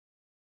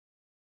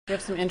You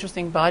have some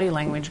interesting body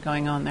language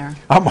going on there.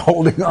 I'm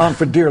holding on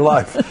for dear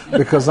life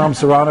because I'm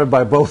surrounded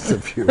by both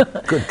of you.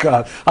 Good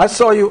God.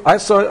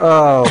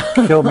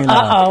 Kill me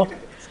now. Uh-oh.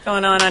 What's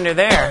going on under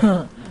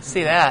there?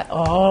 See that?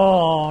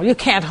 Oh, you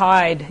can't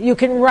hide. You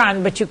can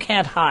run, but you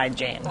can't hide,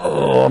 Jane.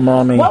 Oh,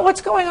 Mommy.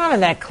 What's going on in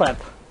that clip?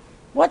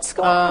 What's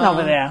going on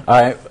over there?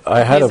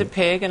 He's a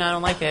pig, and I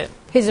don't like it.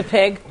 He's a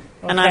pig?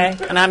 Okay.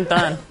 And I'm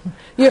done.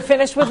 You're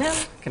finished with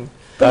him?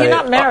 But you're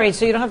not married,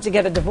 so you don't have to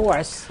get a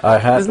divorce.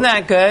 Isn't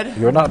that good?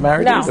 You're not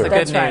married no, either.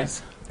 That's good right.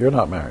 news. You're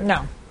not married.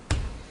 No.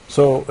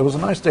 So it was a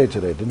nice day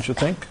today, didn't you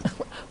think?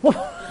 What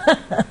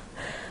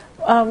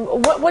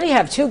do you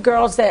have? 2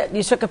 girls that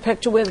you took a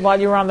picture with while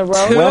you were on the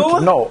road? 2?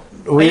 No.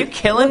 Are you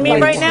killing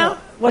me right now?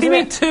 What do you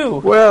mean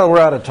 2? Well, we're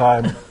out of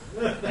time.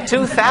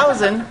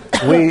 2,000.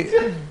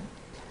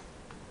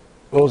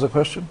 What was the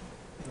question?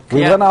 We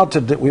went out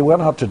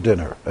to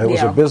dinner. It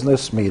was a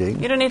business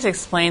meeting. You don't need to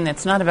explain.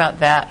 It's not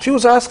about that. She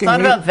was asking me.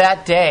 It's not about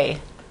that day.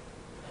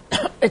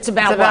 It's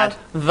about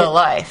the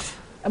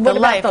life. And what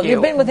about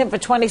you've been with him for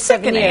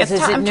 27 years.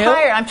 Is it new?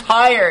 I'm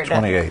tired.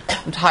 28.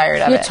 I'm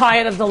tired of it. You're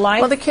tired of the life?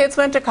 Well, the kids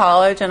went to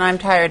college, and I'm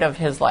tired of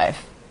his life.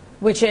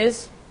 Which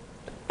is?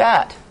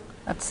 That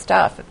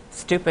stuff. It's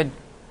stupid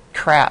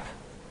crap.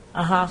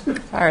 Uh-huh.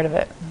 Tired of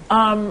it.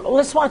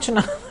 Let's watch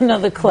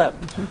another clip.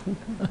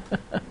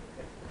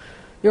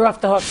 You're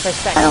off the hook for a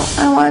second.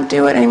 I don't want to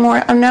do it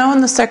anymore. I'm now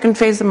in the second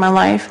phase of my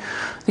life.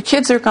 The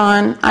kids are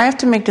gone. I have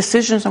to make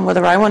decisions on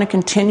whether I want to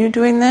continue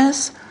doing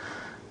this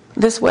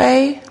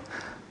way,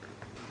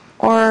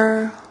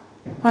 or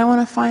I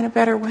want to find a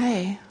better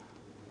way.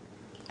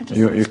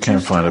 You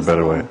can't find a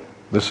better way.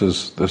 This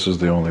is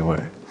the only way.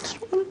 I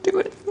don't want to do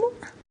it anymore.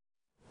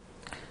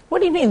 What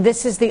do you mean,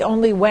 this is the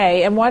only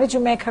way? And why did you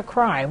make her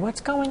cry?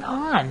 What's going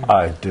on?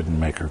 I didn't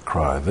make her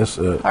cry.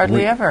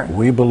 Hardly ever.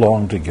 We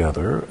belong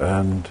together,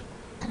 and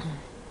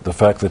the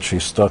fact that she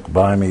stuck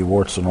by me,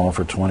 warts and all,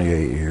 for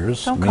 28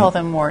 years. Don't call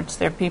them warts.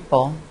 They're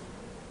people.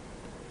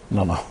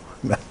 No.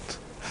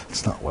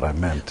 That's not what I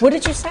meant. What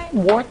did you say?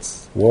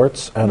 Warts?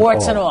 Warts and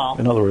all.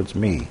 In other words,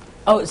 me.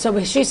 Oh,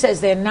 so she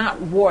says they're not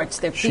warts,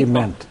 they're people. She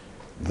meant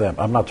them.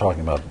 I'm not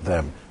talking about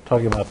them. I'm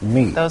talking about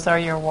me. Those are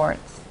your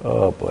warts.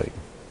 Oh, boy.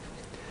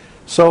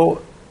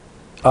 So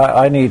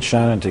I need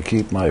Shannon to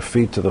keep my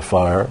feet to the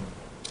fire,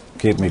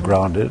 keep me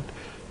grounded.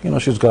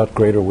 She's got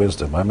greater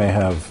wisdom. I may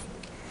have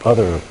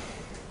other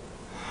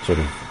sort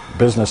of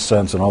business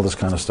sense and all this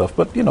kind of stuff,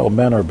 but,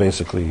 men are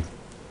basically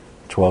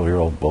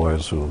 12-year-old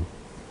boys who...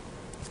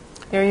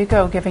 There you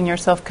go, giving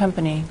yourself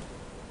company.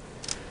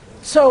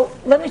 So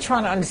let me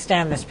try to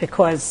understand this,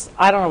 because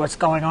I don't know what's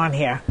going on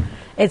here.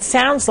 It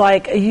sounds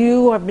like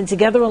you have been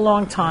together a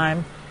long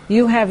time.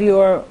 You have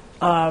your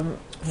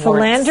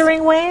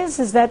philandering ways?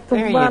 Is that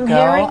what I'm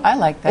hearing? I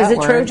like that word. Is it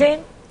word. true,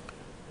 Jane?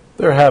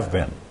 There have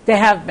been. There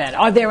have been.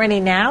 Are there any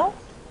now?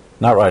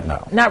 Not right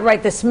now. Not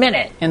right this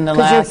minute. In the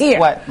last, you're here.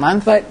 what,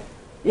 month? But,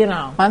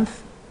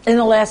 Month? In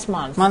the last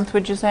month. Month,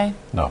 would you say?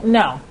 No.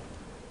 No.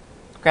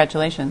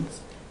 Congratulations.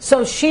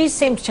 So she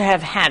seems to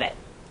have had it.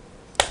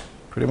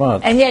 Pretty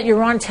much. And yet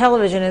you're on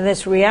television in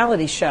this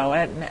reality show.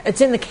 And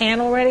it's in the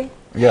can already?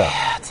 Yeah.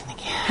 It's in the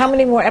can. How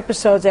many more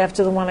episodes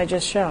after the one I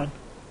just showed?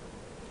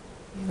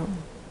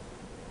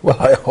 Well,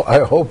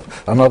 I hope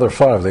another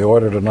 5. They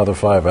ordered another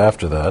 5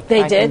 after that.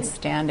 They I did? can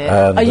stand it.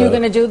 And, Are you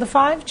going to do the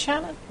 5,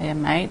 Shannon? I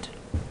might.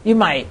 You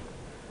might.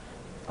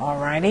 All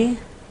righty.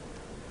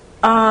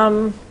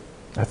 I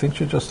think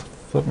she just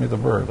flipped me the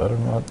bird. I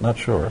don't know. Not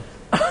sure.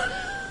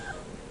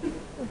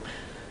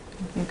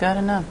 You've got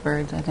enough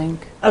birds, I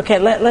think. Okay,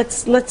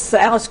 let's.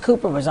 Alice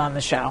Cooper was on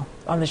the show.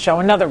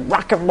 Another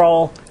rock and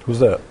roll. Who's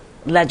that?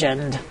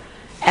 Legend,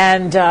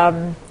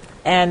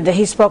 and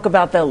he spoke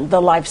about the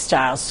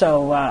lifestyle.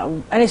 So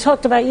and he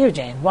talked about you,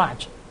 Jane.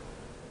 Watch.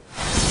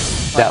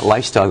 That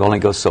lifestyle only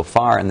goes so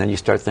far, and then you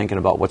start thinking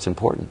about what's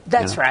important.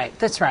 That's right.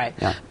 That's right.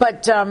 Yeah.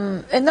 But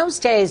in those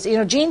days,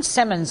 Gene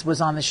Simmons was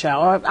on the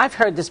show. I've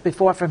heard this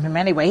before from him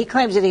anyway. He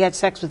claims that he had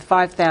sex with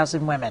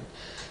 5,000 women.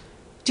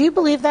 Do you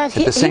believe that?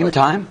 At the same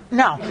time?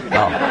 No.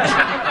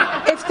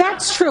 Oh. If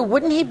that's true,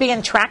 wouldn't he be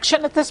in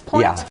traction at this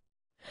point? Yeah.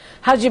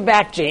 How's your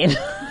back, Gene?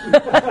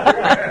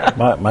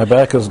 My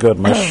back is good.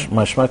 My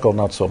schmeckle,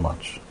 not so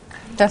much.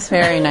 That's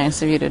very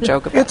nice of you to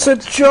joke about. It's a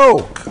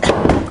joke.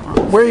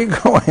 Where are you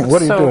going?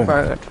 What are you doing?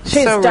 Rude.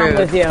 She's so done rude.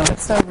 with you.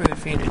 It's so rude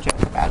for you to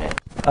joke about it.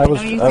 I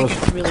was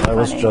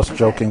Really just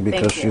joking Thank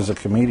because you. she's a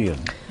comedian.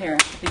 Here,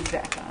 these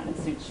back on. It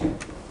suits you.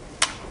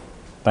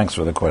 Thanks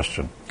for the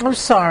question. I'm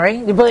sorry.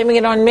 You're blaming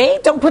it on me?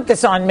 Don't put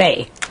this on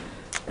me.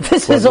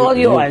 This is all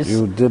yours.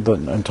 You did the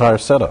entire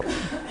setup.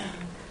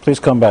 Please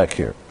come back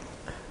here.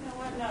 You know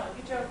what? No,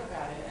 you joke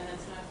about it, and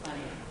it's not funny.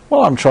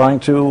 Well, I'm trying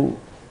to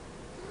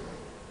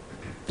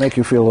make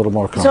you feel a little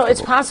more comfortable. So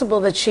it's possible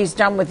that she's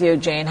done with you,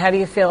 Jane. How do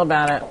you feel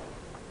about it?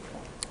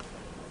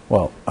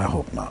 Well, I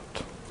hope not.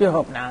 You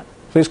hope not.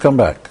 Please come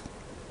back.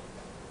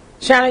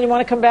 Shannon, you want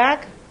to come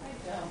back?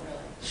 I don't really.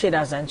 She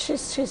doesn't.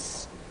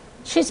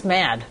 She's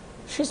mad.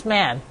 She's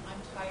mad.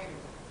 I'm tired.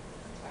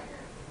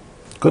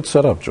 Good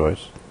setup,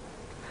 Joyce.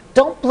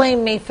 Don't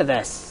blame me for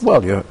this.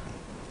 Well,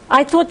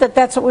 I thought that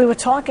that's what we were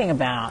talking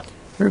about.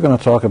 We're going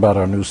to talk about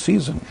our new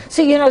season.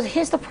 See,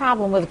 here's the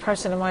problem with a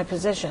person in my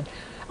position.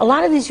 A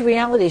lot of these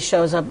reality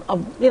shows are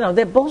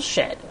they're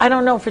bullshit. I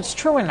don't know if it's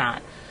true or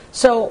not.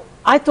 So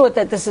I thought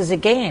that this is a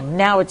game.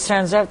 Now it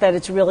turns out that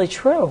it's really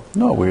true.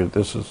 No,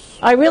 this is...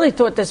 I really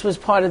thought this was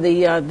part of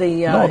the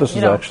no, this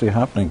is actually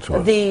happening to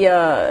us.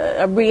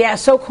 The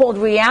so-called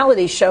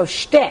reality show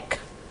shtick.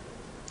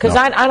 Because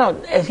No. I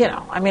don't,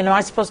 am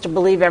I supposed to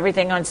believe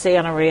everything I see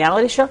on a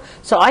reality show?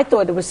 So I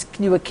thought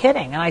you were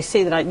kidding, and I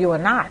see that you are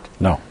not.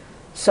 No.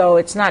 So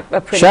it's not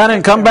a pretty...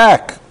 Shannon, come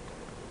back!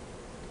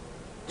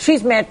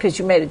 She's mad because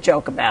you made a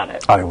joke about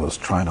it. I was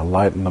trying to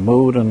lighten the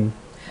mood, and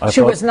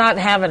She was not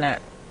having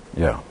it.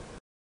 Yeah.